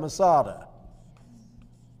heard of Masada?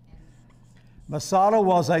 Masada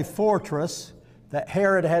was a fortress that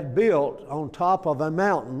Herod had built on top of a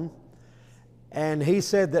mountain, and he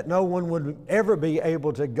said that no one would ever be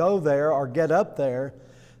able to go there or get up there.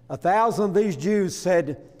 1,000 of these Jews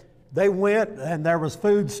said they went and there was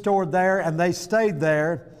food stored there, and they stayed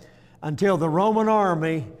there until the Roman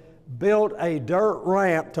army built a dirt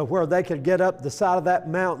ramp to where they could get up the side of that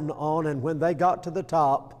mountain on, and when they got to the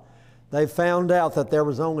top, they found out that there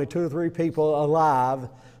was only 2 or 3 people alive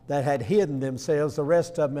that had hidden themselves. The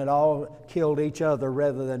rest of them had all killed each other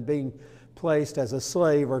rather than being placed as a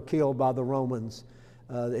slave or killed by the Romans.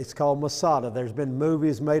 It's called Masada. There's been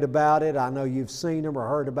movies made about it. I know you've seen them or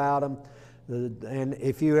heard about them. And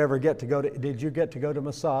if you ever get to go to, did you get to go to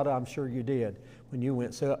Masada? I'm sure you did when you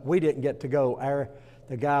went. So we didn't get to go.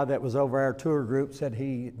 The guy that was over our tour group said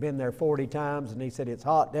he'd been there 40 times, and he said it's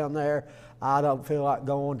hot down there. I don't feel like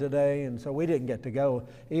going today, and so we didn't get to go.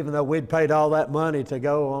 Even though we'd paid all that money to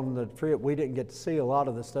go on the trip, we didn't get to see a lot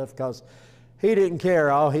of the stuff because he didn't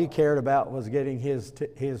care. All he cared about was getting his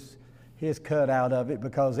cut out of it,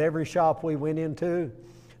 because every shop we went into,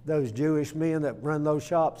 those Jewish men that run those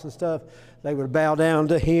shops and stuff, they would bow down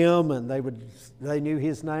to him, and they knew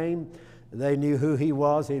his name. They knew who he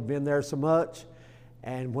was. He'd been there so much.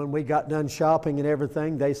 And when we got done shopping and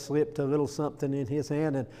everything, they slipped a little something in his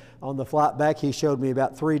hand. And on the flight back, he showed me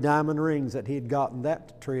about 3 diamond rings that he'd gotten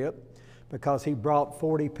that trip, because he brought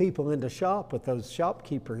 40 people into shop with those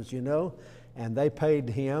shopkeepers, you know, and they paid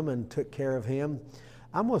him and took care of him.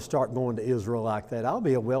 I'm going to start going to Israel like that. I'll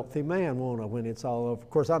be a wealthy man, won't I, when it's all over? Of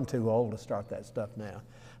course, I'm too old to start that stuff now.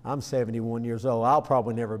 I'm 71 years old. I'll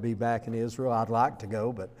probably never be back in Israel. I'd like to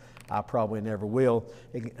go, but I probably never will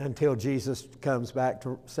until Jesus comes back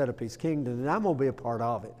to set up his kingdom, and I'm going to be a part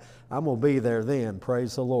of it. I'm going to be there then.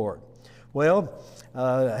 Praise the Lord. Well,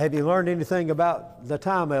 have you learned anything about the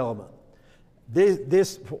time element?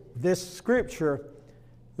 This scripture,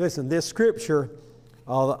 listen, this scripture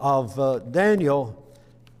of Daniel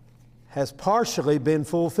has partially been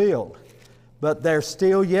fulfilled, but there's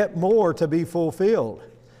still yet more to be fulfilled.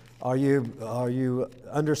 Are you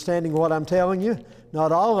understanding what I'm telling you?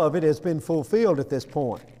 Not all of it has been fulfilled at this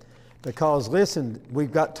point, because listen,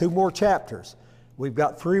 we've got 2 more chapters. We've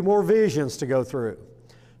got 3 more visions to go through.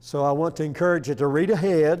 So I want to encourage you to read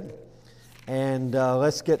ahead, and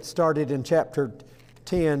let's get started in chapter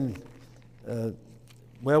 10.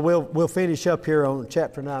 We'll finish up here on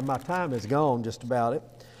chapter 9. My time is gone just about it.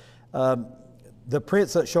 The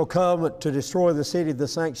prince that shall come to destroy the city of the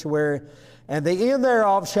sanctuary, and the end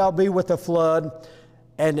thereof shall be with a flood,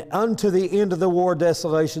 and unto the end of the war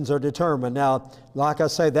desolations are determined. Now, like I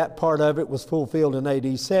say, that part of it was fulfilled in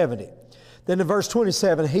AD 70. Then in verse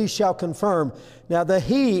 27, he shall confirm. Now the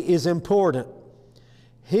he is important.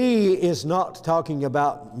 He is not talking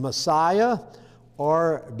about Messiah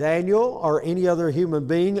or Daniel or any other human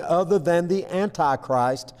being other than the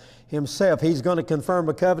Antichrist himself. He's going to confirm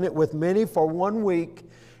a covenant with many for 1 week,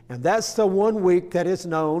 and that's the 1 week that is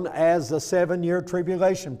known as the 7-year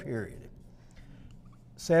tribulation period.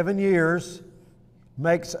 7 years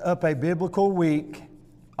makes up a biblical week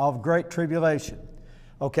of great tribulation.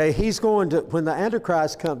 Okay, he's going to, when the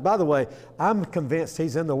Antichrist comes, by the way, I'm convinced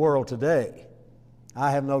he's in the world today.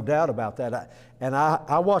 I have no doubt about that.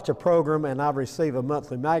 I watch a program, and I receive a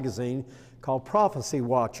monthly magazine called Prophecy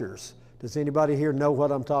Watchers. Does anybody here know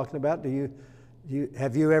what I'm talking about?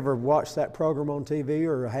 Have you ever watched that program on TV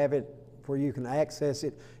or have it where you can access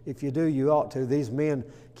it? If you do, you ought to. These men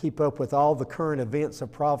keep up with all the current events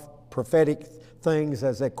of prophetic things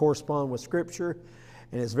as they correspond with Scripture.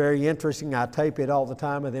 And it's very interesting. I tape it all the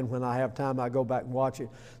time, and then when I have time, I go back and watch it.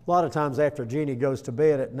 A lot of times after Jeannie goes to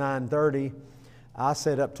bed at 9:30, I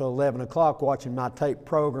sit up till 11 o'clock watching my tape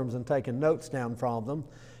programs and taking notes down from them,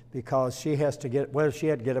 because she has to she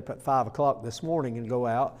had to get up at 5 o'clock this morning and go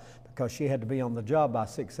out because she had to be on the job by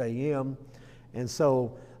 6 a.m. And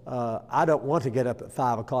so I don't want to get up at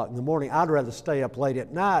 5 o'clock in the morning. I'd rather stay up late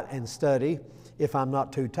at night and study if I'm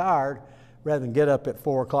not too tired, rather than get up at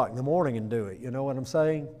 4 o'clock in the morning and do it. You know what I'm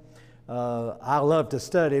saying? I love to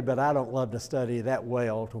study, but I don't love to study that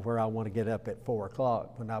well to where I want to get up at 4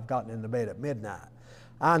 o'clock when I've gotten into bed at midnight.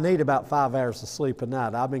 I need about 5 hours of sleep a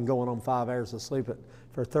night. I've been going on 5 hours of sleep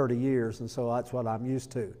for 30 years, and so that's what I'm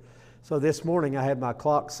used to. So this morning I had my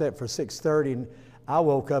clock set for 6:30, and I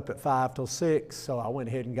woke up at 5 till 6, so I went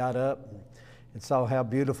ahead and got up and saw how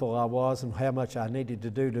beautiful I was and how much I needed to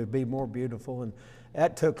do to be more beautiful. And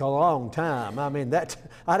that took a long time. I mean,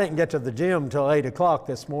 I didn't get to the gym till 8 o'clock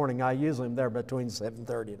this morning. I usually am there between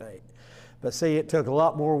 7:30 and 8. But see, it took a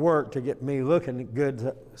lot more work to get me looking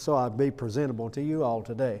good so I'd be presentable to you all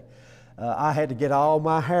today. I had to get all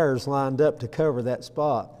my hairs lined up to cover that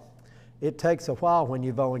spot. It takes a while when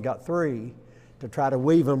you've only got 3 to try to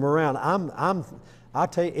weave them around. I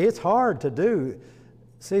tell you, it's hard to do.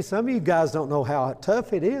 See, some of you guys don't know how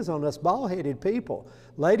tough it is on us bald-headed people.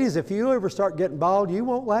 Ladies, if you ever start getting bald, you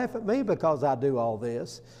won't laugh at me because I do all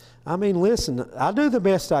this. I mean, listen, I do the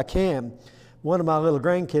best I can. One of my little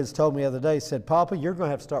grandkids told me the other day, said, Papa, you're going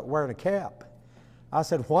to have to start wearing a cap. I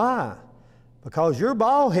said, why? Because you're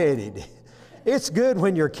bald-headed. It's good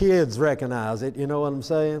when your kids recognize it, you know what I'm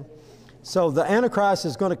saying? So the Antichrist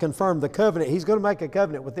is going to confirm the covenant. He's going to make a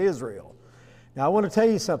covenant with Israel. Now, I want to tell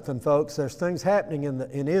you something, folks. There's things happening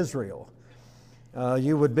in Israel.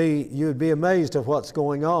 You would be amazed at what's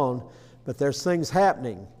going on, but there's things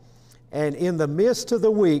happening. And in the midst of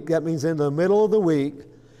the week, that means in the middle of the week,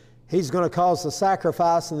 he's going to cause the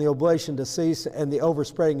sacrifice and the oblation to cease, and the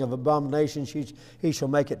overspreading of abominations, he shall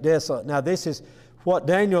make it desolate. Now, this is what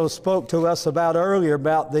Daniel spoke to us about earlier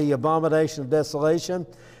about the abomination of desolation.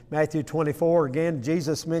 Matthew 24, again,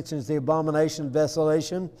 Jesus mentions the abomination of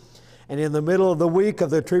desolation. And in the middle of the week of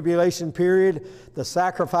the tribulation period, the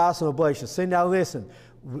sacrifice and oblation. See, now listen,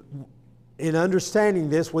 in understanding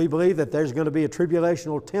this, we believe that there's going to be a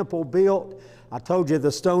tribulational temple built. I told you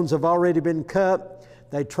the stones have already been cut.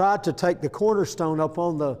 They tried to take the cornerstone up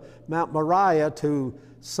on the Mount Moriah to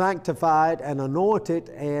sanctify it and anoint it,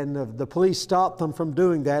 and the police stopped them from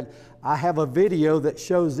doing that. I have a video that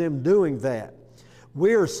shows them doing that.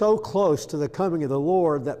 We are so close to the coming of the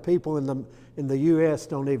Lord that people in the U.S.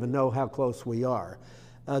 don't even know how close we are.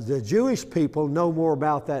 The Jewish people know more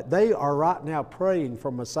about that. They are right now praying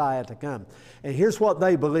for Messiah to come. And here's what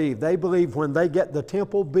they believe. They believe when they get the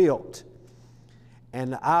temple built,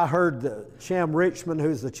 and I heard Shem Richmond,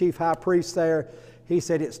 who's the chief high priest there, he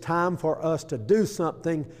said it's time for us to do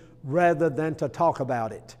something rather than to talk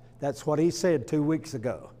about it. That's what he said 2 weeks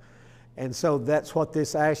ago. And so that's what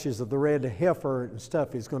this ashes of the red heifer and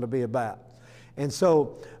stuff is going to be about. And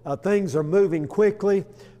so things are moving quickly.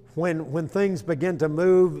 When things begin to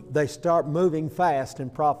move, they start moving fast in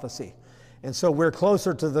prophecy. And so we're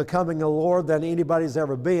closer to the coming of the Lord than anybody's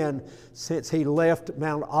ever been since he left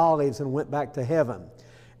Mount Olives and went back to heaven.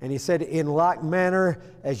 And he said, in like manner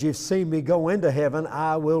as you've seen me go into heaven,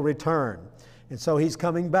 I will return. And so he's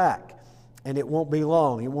coming back, and it won't be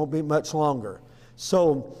long. It won't be much longer.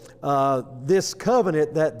 So this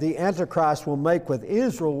covenant that the Antichrist will make with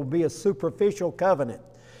Israel will be a superficial covenant.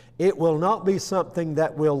 It will not be something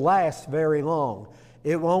that will last very long.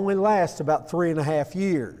 It will only last about 3.5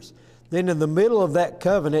 years. Then in the middle of that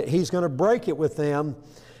covenant, he's going to break it with them.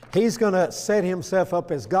 He's going to set himself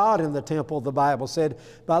up as God in the temple, the Bible said.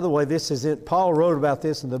 By the way, this is it. Paul wrote about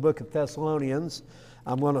this in the book of Thessalonians.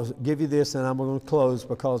 I'm going to give you this and I'm going to close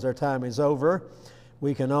because our time is over.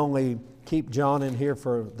 We can only keep John in here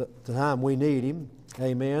for the time we need him.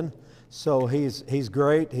 Amen. So he's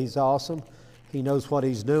great. He's awesome. He knows what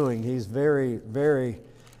he's doing. He's very, very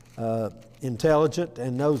intelligent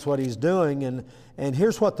and knows what he's doing. And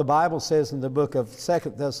here's what the Bible says in the book of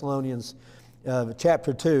 2 Thessalonians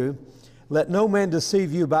chapter 2. Let no man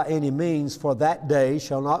deceive you by any means, for that day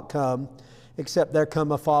shall not come, except there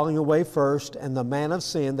come a falling away first, and the man of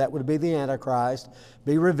sin, that would be the Antichrist,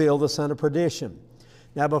 be revealed, the son of perdition.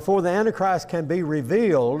 Now, before the Antichrist can be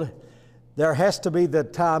revealed, there has to be the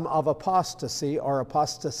time of apostasy, or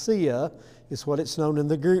apostasia, is what it's known in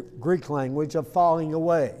the Greek language, of falling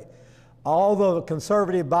away. All the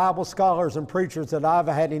conservative Bible scholars and preachers that I've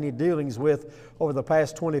had any dealings with over the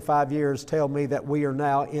past 25 years tell me that we are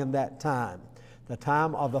now in that time, the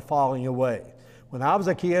time of the falling away. When I was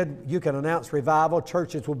a kid, you can announce revival,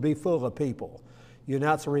 churches would be full of people. You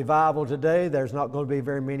announce a revival today, there's not going to be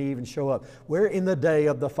very many even show up. We're in the day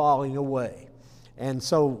of the falling away. And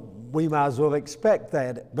so we might as well expect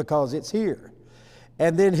that because it's here.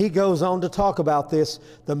 And then he goes on to talk about this,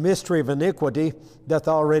 the mystery of iniquity doth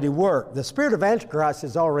already work. The spirit of Antichrist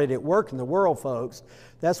is already at work in the world, folks.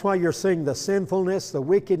 That's why you're seeing the sinfulness, the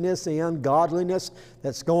wickedness, the ungodliness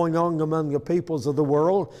that's going on among the peoples of the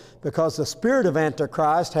world, because the spirit of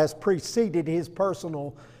Antichrist has preceded his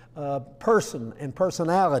personal person and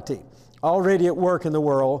personality, already at work in the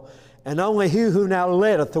world. And only he who now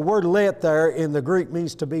letteth, the word let there in the Greek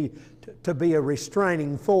means to be a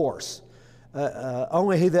restraining force.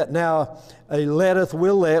 Only he that now letteth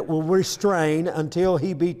will restrain until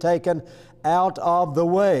he be taken out of the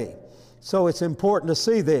way. So it's important to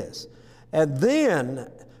see this. And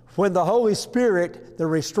then when the Holy Spirit, the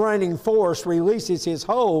restraining force, releases his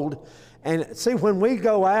hold, and see, when we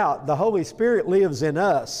go out, the Holy Spirit lives in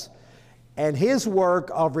us, and his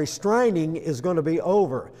work of restraining is going to be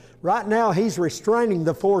over. Right now, he's restraining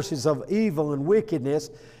the forces of evil and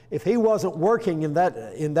wickedness, If he wasn't working in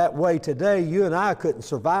that way today, you and I couldn't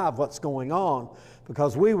survive what's going on,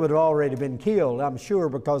 because we would have already been killed, I'm sure,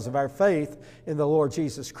 because of our faith in the Lord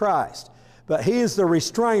Jesus Christ. But he is the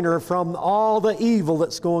restrainer from all the evil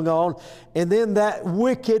that's going on. And then that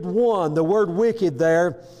wicked one, the word wicked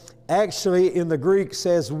there, actually in the Greek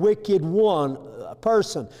says wicked one, a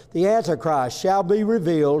person, the Antichrist, shall be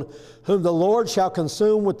revealed, whom the Lord shall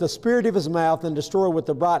consume with the spirit of his mouth and destroy with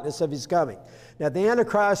the brightness of his coming. Now the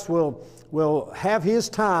Antichrist will have his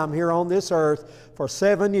time here on this earth for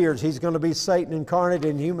 7 years. He's going to be Satan incarnate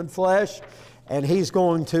in human flesh, and he's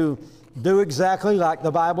going to do exactly like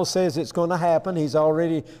the Bible says it's going to happen. He's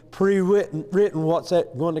already pre-written what's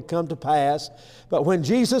going to come to pass. But when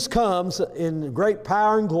Jesus comes in great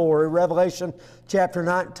power and glory, Revelation chapter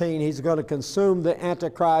 19, he's going to consume the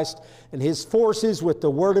Antichrist and his forces with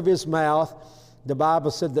the word of his mouth. The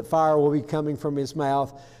Bible said that fire will be coming from his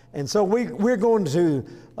mouth. And so we're going to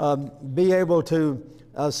be able to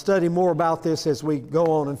study more about this as we go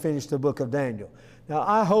on and finish the book of Daniel. Now,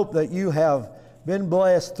 I hope that you have been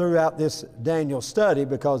blessed throughout this Daniel study,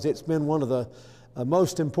 because it's been one of the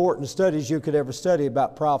most important studies you could ever study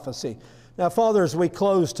about prophecy. Now, Father, as we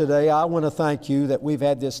close today, I want to thank you that we've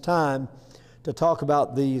had this time to talk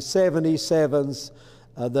about the 77s,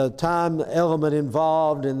 the time element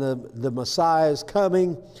involved in the Messiah's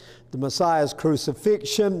coming, the Messiah's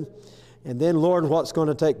crucifixion, and then, Lord, what's going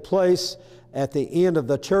to take place at the end of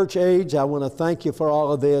the church age. I want to thank you for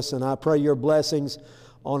all of this, and I pray your blessings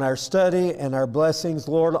on our study and our blessings,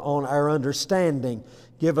 Lord, on our understanding.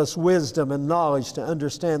 Give us wisdom and knowledge to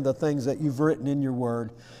understand the things that you've written in your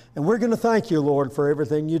word. And we're going to thank you, Lord, for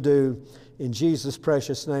everything you do. In Jesus'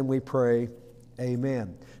 precious name we pray.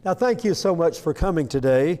 Amen. Now, thank you so much for coming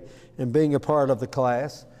today and being a part of the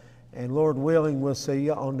class. And Lord willing, we'll see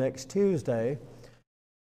you on next Tuesday.